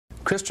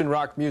Christian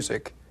rock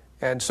music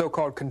and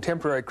so-called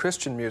contemporary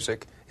Christian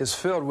music is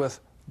filled with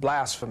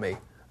blasphemy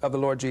of the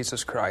Lord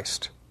Jesus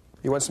Christ.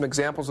 You want some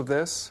examples of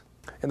this?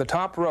 In the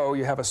top row,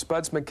 you have a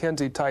Spuds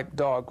MacKenzie type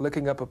dog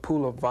licking up a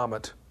pool of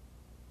vomit.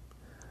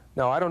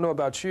 Now, I don't know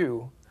about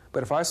you,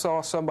 but if I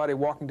saw somebody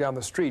walking down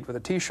the street with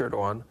a t-shirt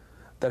on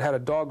that had a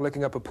dog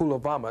licking up a pool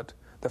of vomit,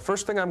 the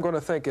first thing I'm going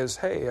to think is,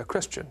 hey, a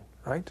Christian,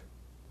 right?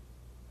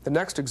 The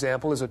next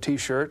example is a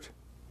t-shirt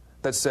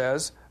that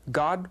says,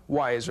 God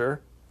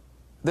wiser,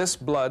 this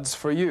blood's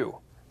for you.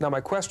 Now, my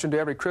question to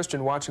every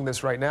Christian watching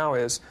this right now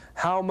is,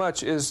 how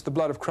much is the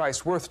blood of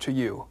Christ worth to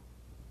you?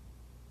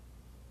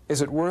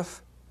 Is it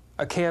worth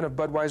a can of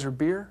Budweiser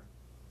beer?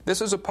 This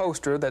is a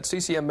poster that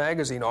CCM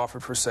Magazine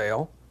offered for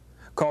sale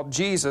called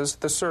Jesus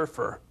the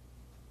Surfer.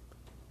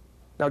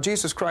 Now,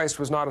 Jesus Christ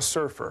was not a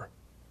surfer.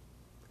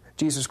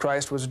 Jesus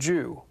Christ was a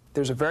Jew.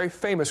 There's a very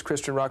famous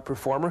Christian rock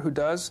performer who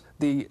does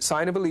the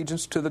sign of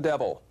allegiance to the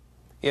devil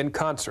in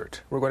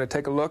concert. We're going to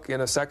take a look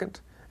in a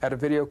second at a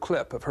video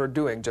clip of her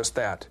doing just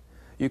that.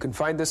 You can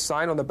find this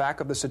sign on the back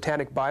of the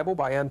Satanic Bible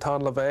by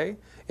Anton LaVey.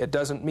 It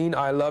doesn't mean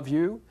I love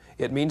you.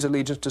 It means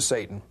allegiance to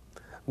Satan.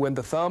 When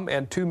the thumb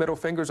and two middle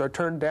fingers are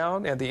turned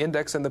down and the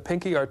index and the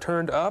pinky are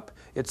turned up,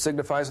 it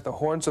signifies the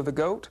horns of the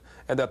goat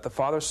and that the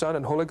Father, Son,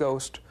 and Holy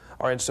Ghost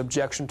are in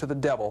subjection to the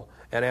devil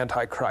and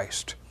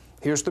Antichrist.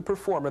 Here's the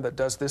performer that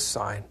does this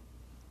sign.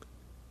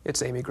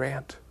 It's Amy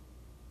Grant.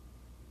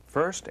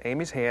 First,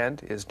 Amy's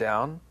hand is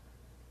down.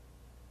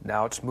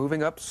 Now it's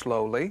moving up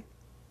slowly.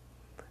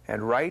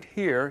 And right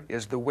here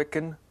is the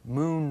Wiccan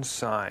moon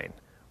sign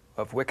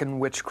of Wiccan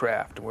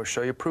witchcraft. And we'll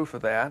show you proof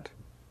of that.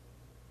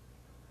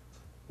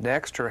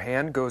 Next, her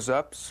hand goes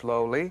up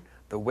slowly.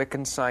 The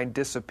Wiccan sign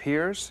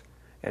disappears.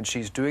 And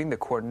she's doing the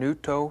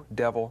Cornuto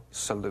Devil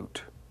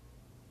Salute.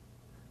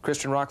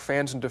 Christian rock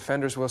fans and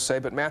defenders will say,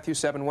 but Matthew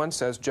 7:1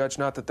 says, judge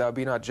not that thou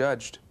be not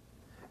judged.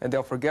 And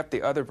they'll forget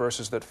the other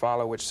verses that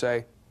follow which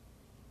say,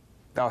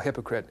 thou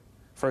hypocrite,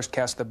 first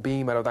cast the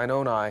beam out of thine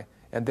own eye,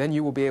 and then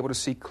you will be able to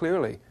see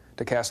clearly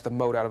to cast the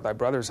mote out of thy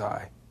brother's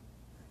eye.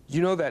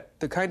 You know that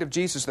the kind of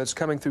Jesus that's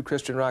coming through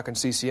Christian rock and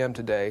CCM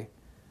today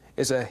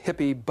is a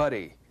hippie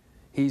buddy.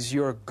 He's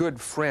your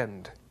good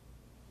friend.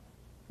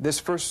 This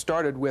first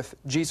started with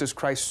Jesus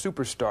Christ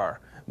Superstar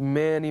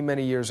many,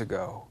 many years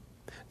ago.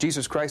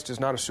 Jesus Christ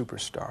is not a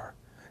superstar.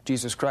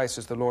 Jesus Christ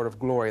is the Lord of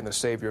glory and the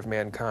Savior of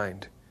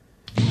mankind.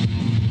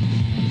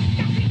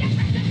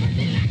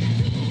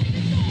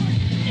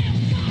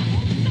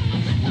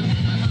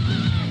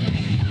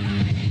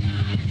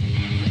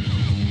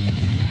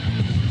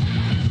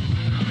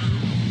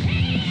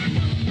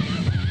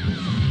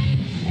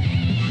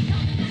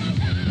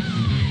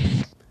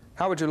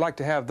 How would you like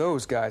to have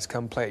those guys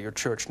come play at your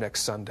church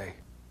next Sunday?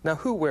 Now,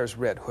 who wears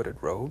red hooded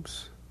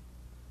robes?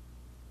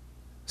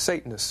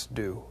 Satanists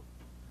do.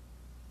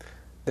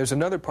 There's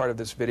another part of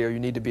this video you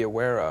need to be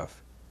aware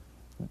of.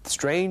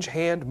 Strange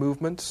hand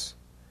movements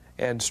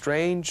and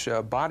strange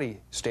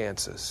body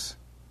stances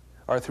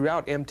are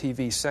throughout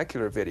MTV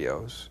secular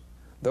videos.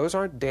 Those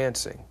aren't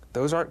dancing.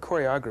 Those aren't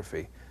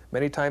choreography.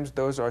 Many times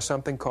those are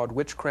something called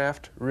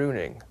witchcraft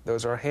runing.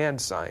 Those are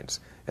hand signs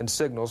and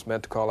signals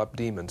meant to call up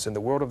demons. In the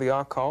world of the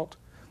occult,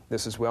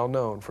 this is well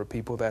known for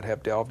people that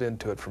have delved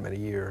into it for many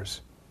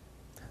years.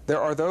 There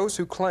are those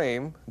who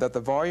claim that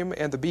the volume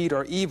and the beat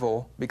are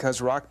evil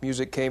because rock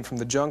music came from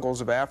the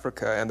jungles of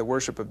Africa and the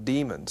worship of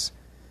demons.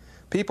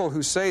 People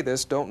who say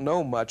this don't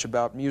know much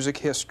about music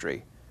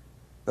history.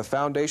 The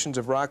foundations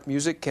of rock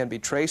music can be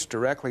traced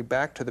directly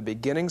back to the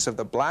beginnings of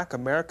the Black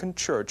American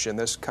church in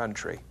this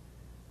country.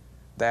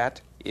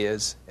 That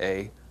is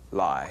a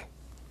lie.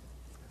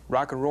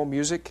 Rock and roll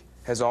music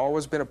has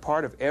always been a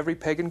part of every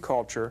pagan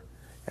culture,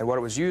 and what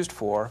it was used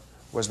for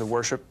was the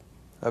worship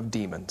of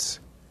demons.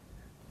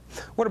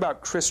 What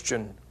about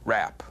Christian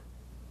rap?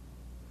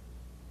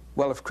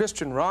 Well, if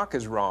Christian rock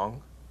is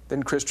wrong,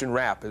 then Christian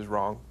rap is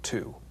wrong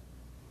too.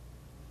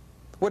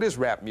 What is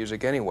rap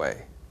music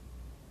anyway?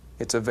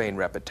 It's a vain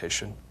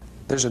repetition.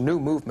 There's a new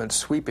movement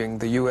sweeping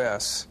the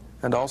U.S.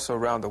 and also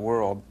around the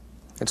world.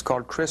 It's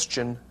called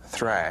Christian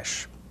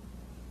thrash.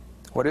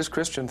 What is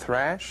Christian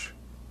thrash?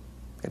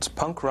 It's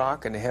punk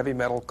rock and heavy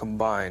metal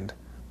combined,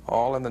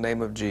 all in the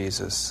name of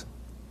Jesus.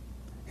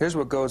 Here's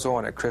what goes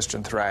on at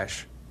Christian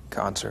thrash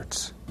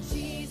concerts.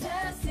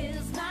 Jesus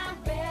is my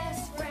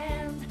best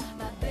friend,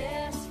 my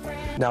best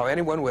friend. Now,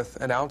 anyone with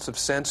an ounce of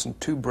sense and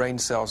two brain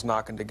cells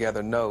knocking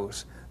together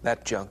knows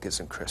that junk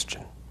isn't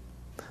Christian.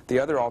 The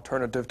other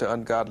alternative to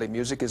ungodly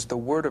music is the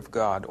Word of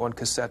God on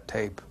cassette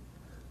tape.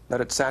 Let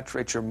it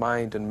saturate your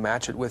mind and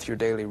match it with your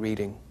daily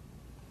reading.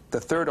 The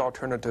third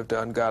alternative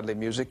to ungodly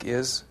music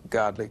is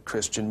godly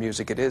Christian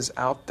music. It is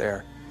out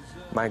there.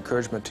 My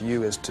encouragement to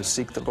you is to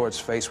seek the Lord's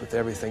face with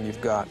everything you've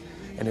got,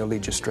 and He'll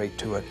lead you straight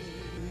to it.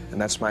 And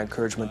that's my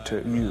encouragement to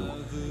you.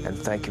 And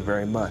thank you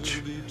very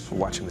much for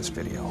watching this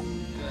video.